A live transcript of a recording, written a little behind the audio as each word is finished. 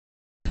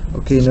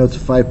Okay, notes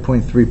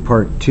 5.3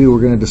 part 2. We're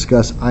going to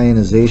discuss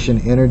ionization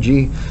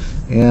energy,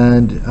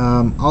 and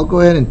I'll go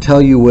ahead and tell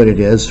you what it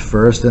is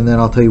first, and then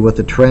I'll tell you what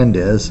the trend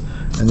is,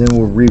 and then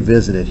we'll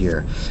revisit it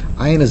here.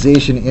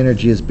 Ionization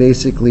energy is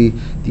basically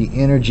the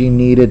energy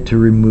needed to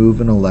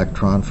remove an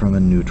electron from a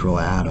neutral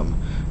atom.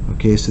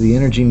 Okay, so the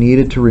energy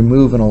needed to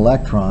remove an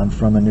electron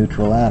from a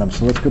neutral atom.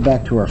 So let's go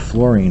back to our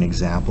fluorine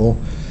example,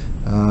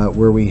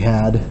 where we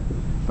had,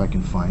 if I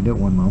can find it,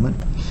 one moment.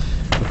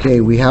 Okay,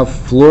 we have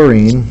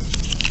fluorine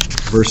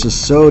versus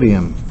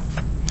sodium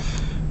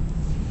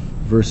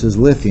versus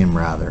lithium,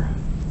 rather.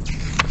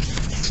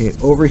 Okay,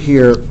 over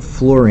here,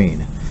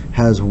 fluorine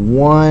has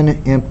one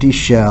empty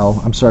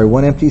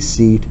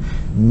seat,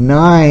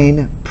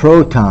 9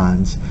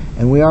 protons,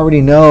 and we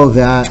already know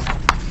that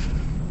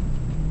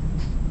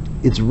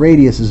its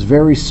radius is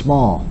very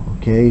small,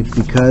 okay,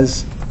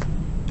 because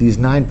these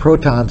 9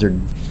 protons are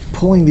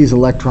pulling these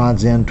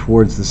electrons in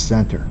towards the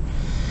center.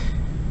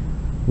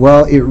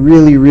 Well, it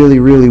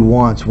really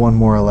wants one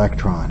more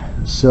electron.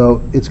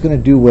 So it's going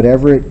to do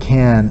whatever it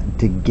can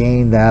to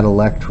gain that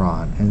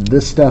electron. And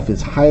this stuff is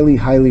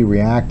highly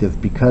reactive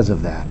because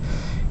of that.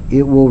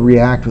 It will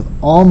react with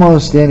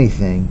almost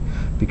anything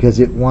because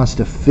it wants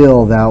to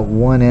fill that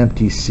one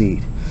empty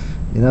seat.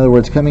 In other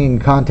words, coming in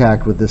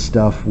contact with this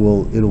stuff,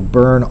 it'll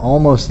burn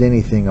almost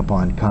anything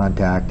upon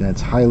contact, and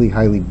it's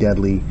highly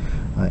deadly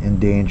and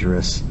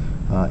dangerous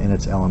in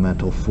its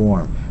elemental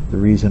form. The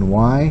reason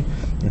why?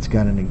 It's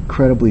got an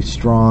incredibly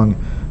strong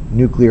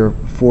nuclear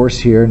force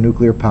here,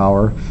 nuclear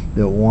power,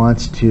 that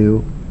wants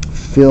to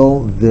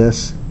fill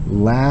this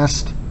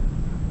last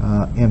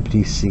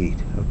empty seat.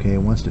 Okay, it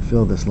wants to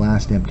fill this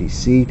last empty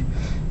seat,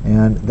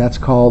 and that's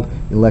called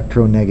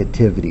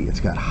electronegativity. It's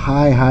got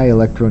high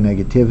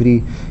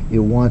electronegativity. It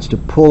wants to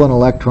pull an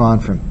electron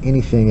from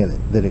anything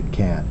that it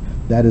can.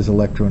 That is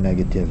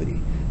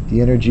electronegativity.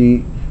 The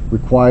energy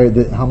required,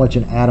 how much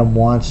an atom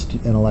wants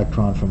an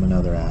electron from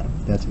another atom.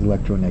 That's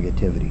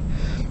electronegativity.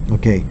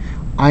 Okay,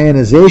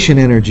 ionization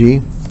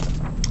energy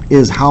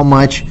is how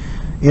much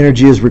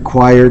energy is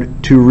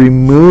required to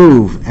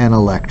remove an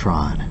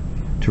electron.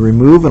 To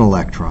remove an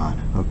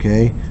electron,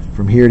 okay,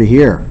 from here to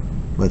here,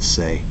 let's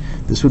say.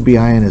 This would be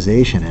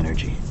ionization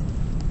energy.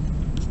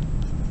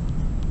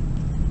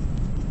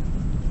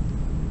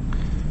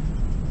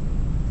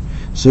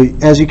 So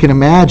as you can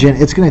imagine,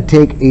 it's going to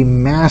take a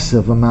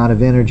massive amount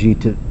of energy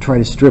to try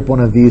to strip one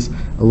of these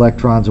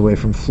electrons away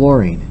from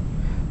fluorine,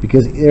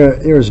 because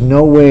there is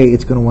no way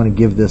it's going to want to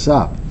give this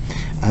up,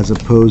 as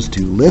opposed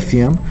to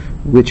lithium,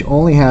 which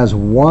only has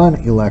one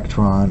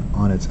electron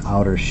on its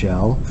outer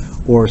shell,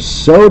 or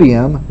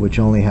sodium, which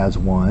only has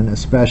one.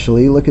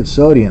 Especially, look at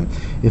sodium.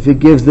 If it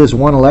gives this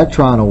one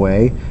electron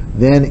away,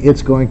 then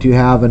it's going to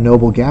have a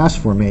noble gas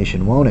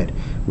formation, won't it?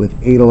 With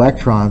 8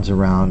 electrons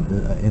around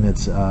in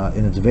its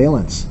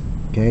valence.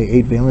 Okay,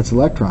 8 valence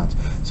electrons.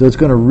 So it's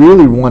going to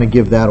really want to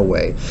give that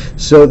away.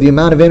 So the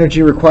amount of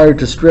energy required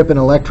to strip an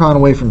electron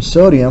away from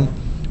sodium,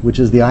 which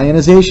is the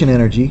ionization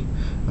energy,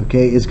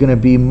 okay, is going to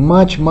be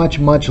much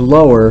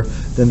lower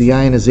than the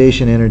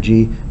ionization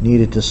energy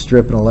needed to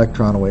strip an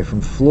electron away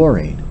from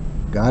fluorine.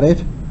 Got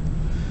it?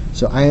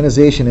 So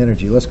ionization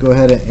energy. Let's go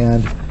ahead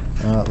and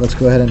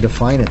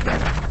define it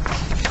then.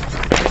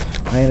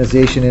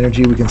 Ionization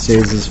energy, we can say,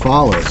 is as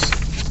follows.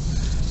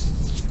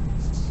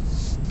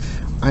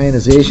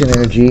 Ionization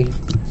energy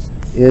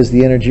is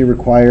the energy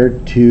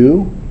required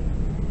to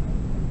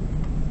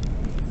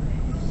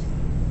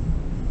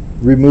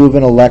remove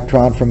an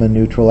electron from a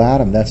neutral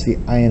atom. That's the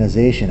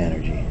ionization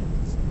energy.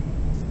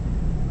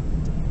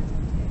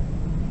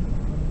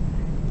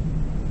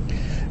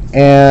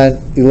 And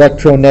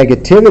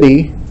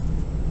electronegativity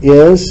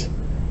is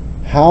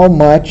how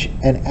much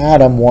an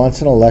atom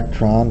wants an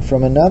electron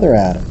from another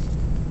atom.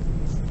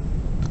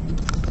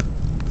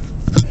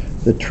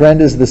 The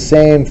trend is the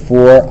same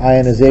for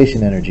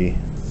ionization energy.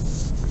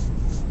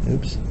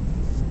 Oops.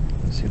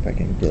 Let's see if I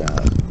can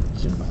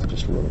zoom out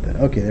just a little bit.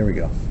 Okay, there we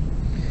go.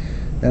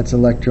 That's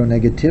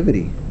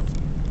electronegativity.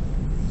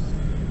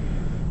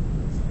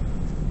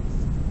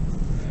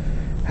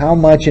 How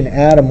much an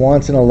atom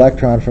wants an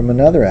electron from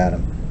another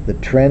atom. The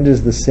trend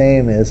is the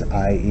same as,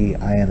 i.e.,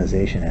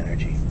 ionization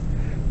energy.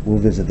 We'll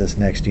visit this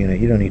next unit.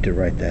 You don't need to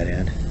write that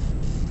in.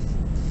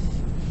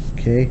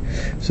 Okay,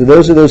 so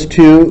those are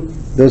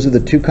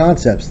the two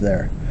concepts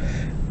there.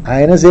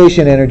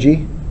 Ionization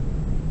energy,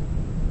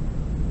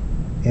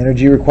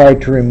 energy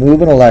required to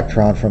remove an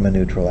electron from a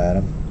neutral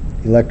atom.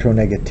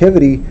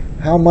 Electronegativity,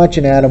 how much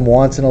an atom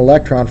wants an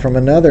electron from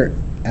another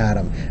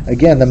atom.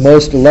 Again, the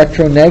most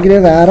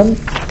electronegative atom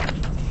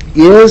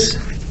is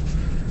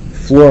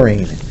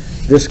fluorine.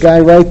 This guy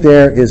right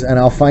there is, and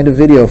I'll find a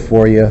video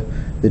for you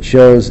that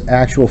shows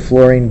actual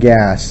fluorine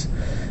gas.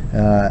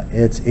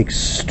 It's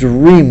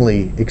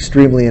extremely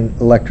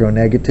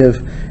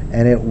electronegative,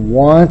 and it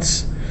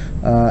wants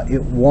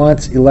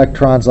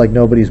electrons like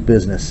nobody's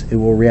business. It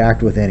will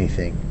react with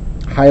anything.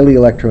 Highly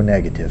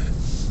electronegative.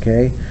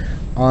 Okay.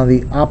 On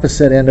the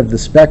opposite end of the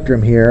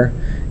spectrum here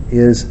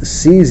is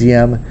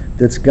cesium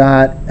that's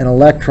got an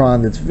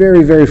electron that's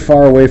very, very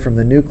far away from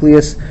the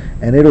nucleus,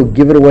 and it'll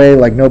give it away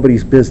like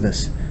nobody's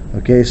business.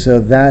 Okay, so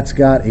that's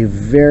got a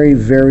very,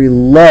 very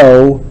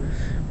low,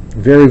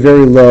 very,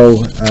 very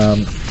low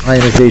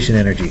ionization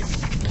energy.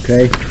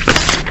 Okay,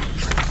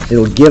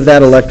 it'll give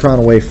that electron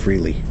away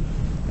freely.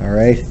 All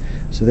right,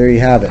 so there you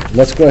have it.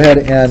 Let's go ahead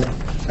and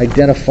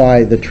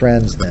identify the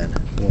trends then.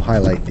 We'll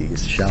highlight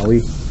these, shall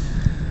we?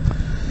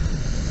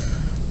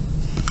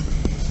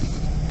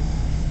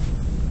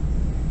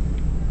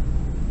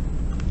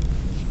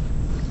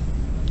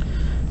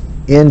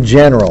 In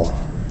general,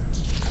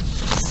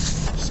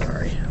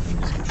 sorry, let me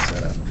just get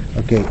set up.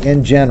 Okay,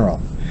 in general,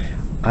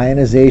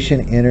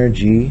 ionization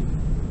energy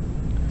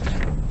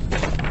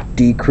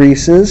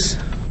decreases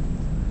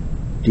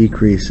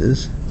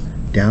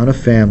down a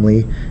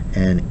family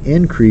and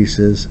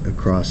increases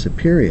across a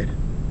period.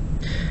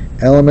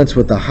 Elements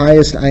with the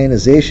highest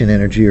ionization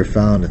energy are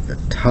found at the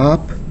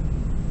top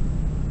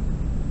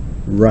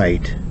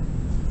right.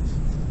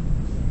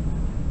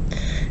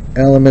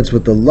 Elements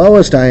with the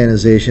lowest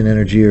ionization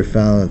energy are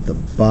found at the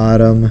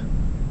bottom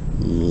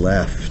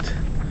left.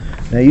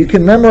 Now you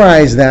can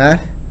memorize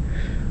that,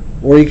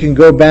 or you can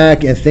go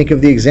back and think of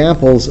the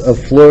examples of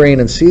fluorine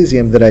and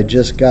cesium that I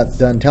just got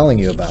done telling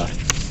you about,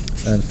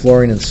 and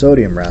fluorine and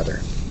sodium rather,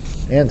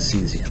 and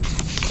cesium.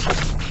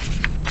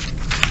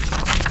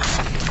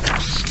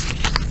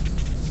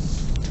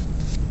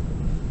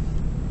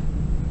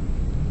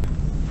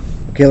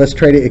 Okay, let's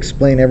try to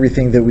explain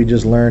everything that we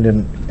just learned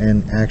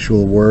in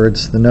actual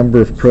words. The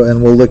number of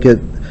and we'll look at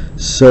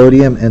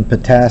sodium and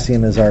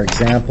potassium as our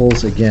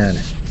examples. Again,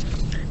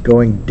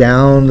 going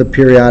down the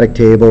periodic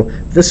table,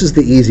 this is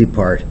the easy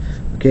part.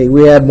 Okay,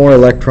 we add more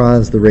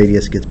electrons, the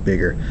radius gets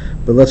bigger.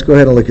 But let's go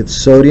ahead and look at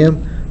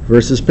sodium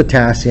versus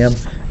potassium,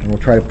 and we'll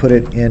try to put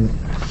it in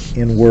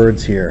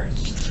words here.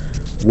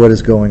 What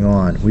is going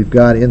on? We've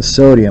got in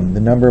sodium, the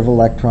number of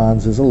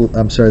electrons is,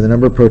 the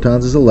number of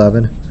protons is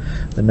 11.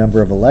 The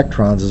number of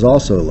electrons is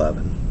also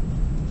 11.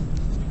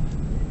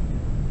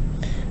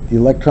 The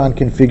electron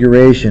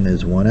configuration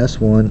is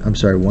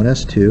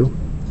 1s2,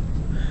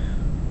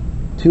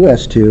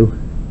 2s2,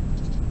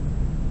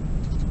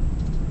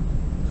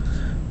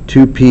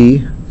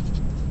 2p,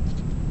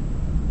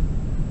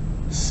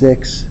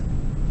 6,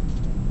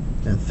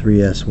 and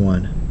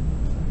 3s1.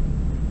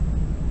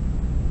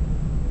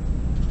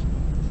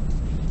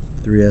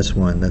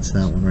 3s1, that's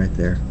that one right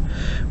there.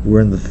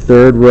 We're in the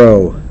third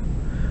row.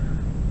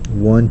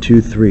 1,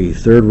 2, 3,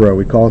 third row.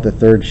 We call it the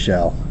third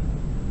shell.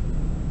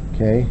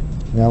 Okay,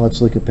 now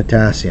let's look at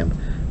potassium.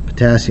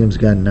 Potassium's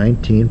got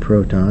 19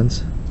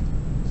 protons,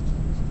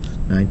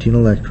 19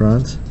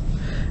 electrons,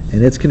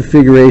 and its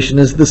configuration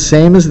is the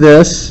same as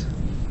this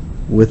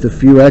with a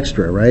few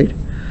extra, right?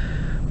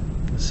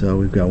 So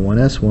we've got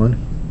 1s1,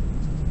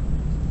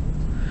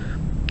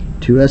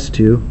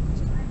 2s2,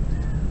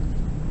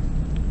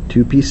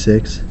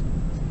 2p6,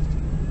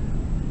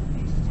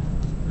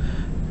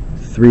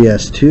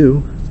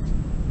 3s2,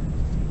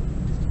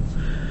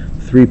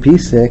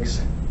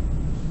 3p6,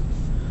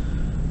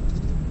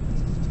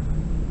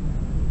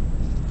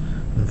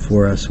 and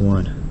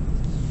 4s1.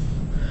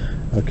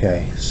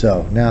 Okay,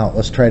 so now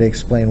let's try to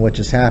explain what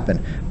just happened.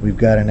 We've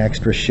got an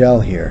extra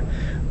shell here.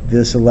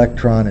 This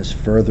electron is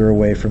further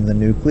away from the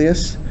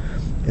nucleus.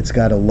 It's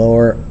got a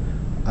lower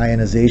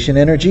ionization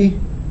energy,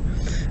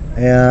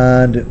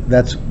 and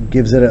that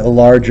gives it a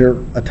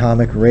larger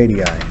atomic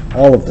radii.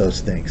 All of those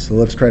things. So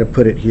let's try to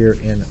put it here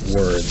in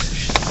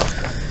words.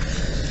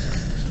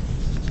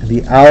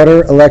 The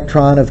outer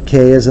electron of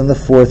K is in the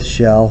fourth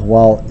shell,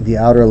 while the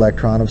outer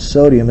electron of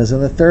sodium is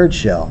in the third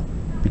shell.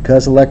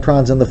 Because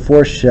electrons in the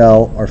fourth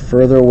shell are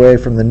further away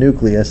from the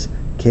nucleus,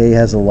 K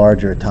has a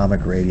larger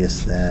atomic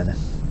radius than,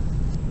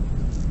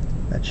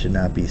 that should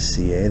not be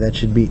Ca, that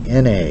should be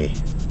Na.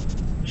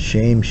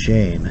 Shame,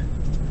 shame.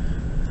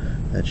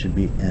 That should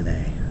be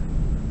Na.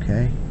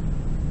 Okay?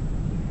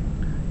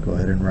 Go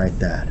ahead and write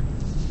that.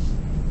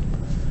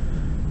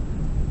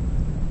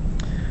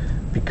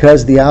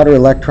 Because the outer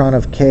electron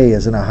of K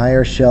is in a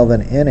higher shell than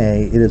Na,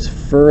 it is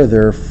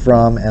further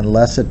from and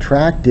less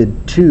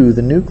attracted to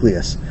the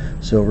nucleus,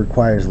 so it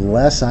requires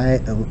less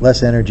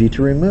energy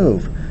to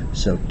remove.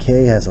 So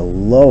K has a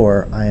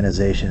lower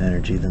ionization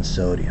energy than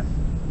sodium.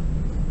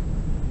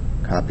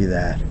 Copy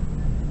that.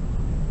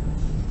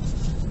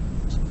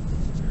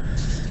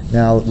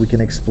 Now we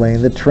can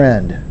explain the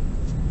trend.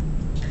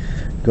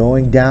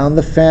 Going down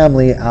the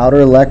family,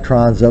 outer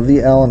electrons of the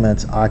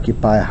elements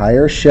occupy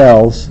higher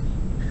shells.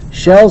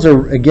 Shells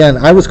are, again,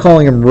 I was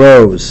calling them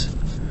rows.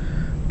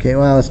 Okay,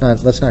 well, let's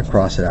not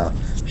cross it out.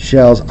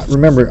 Shells,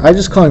 remember, I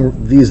just calling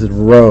these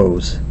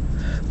rows,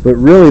 but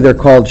really they're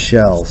called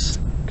shells.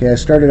 Okay, I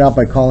started out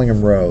by calling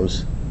them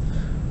rows,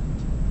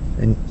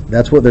 and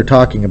that's what they're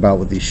talking about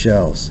with these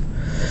shells.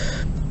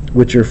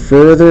 which are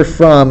further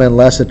from and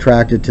less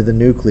attracted to the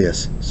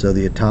nucleus. So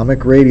the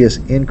atomic radius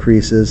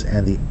increases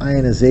and the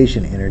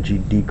ionization energy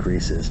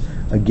decreases.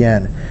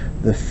 Again,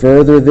 the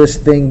further this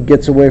thing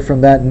gets away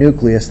from that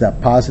nucleus,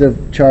 that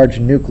positive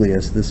charged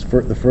nucleus,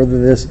 the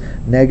further this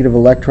negative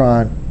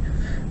electron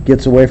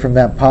gets away from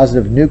that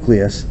positive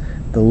nucleus,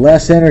 the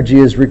less energy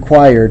is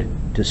required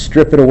to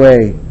strip it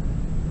away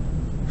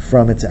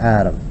from its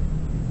atom.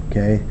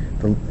 Okay?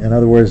 In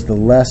other words, the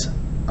less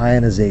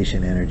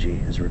ionization energy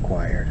is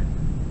required.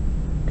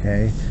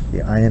 Okay?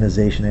 The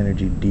ionization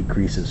energy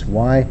decreases.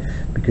 Why?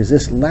 Because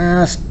this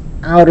last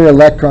outer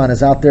electron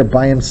is out there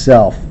by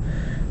himself.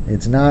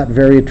 It's not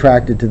very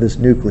attracted to this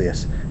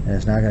nucleus, and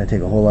it's not going to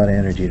take a whole lot of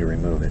energy to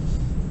remove it.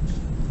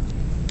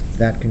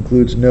 That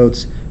concludes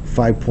notes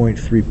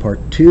 5.3 part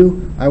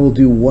 2. I will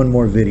do one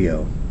more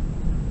video.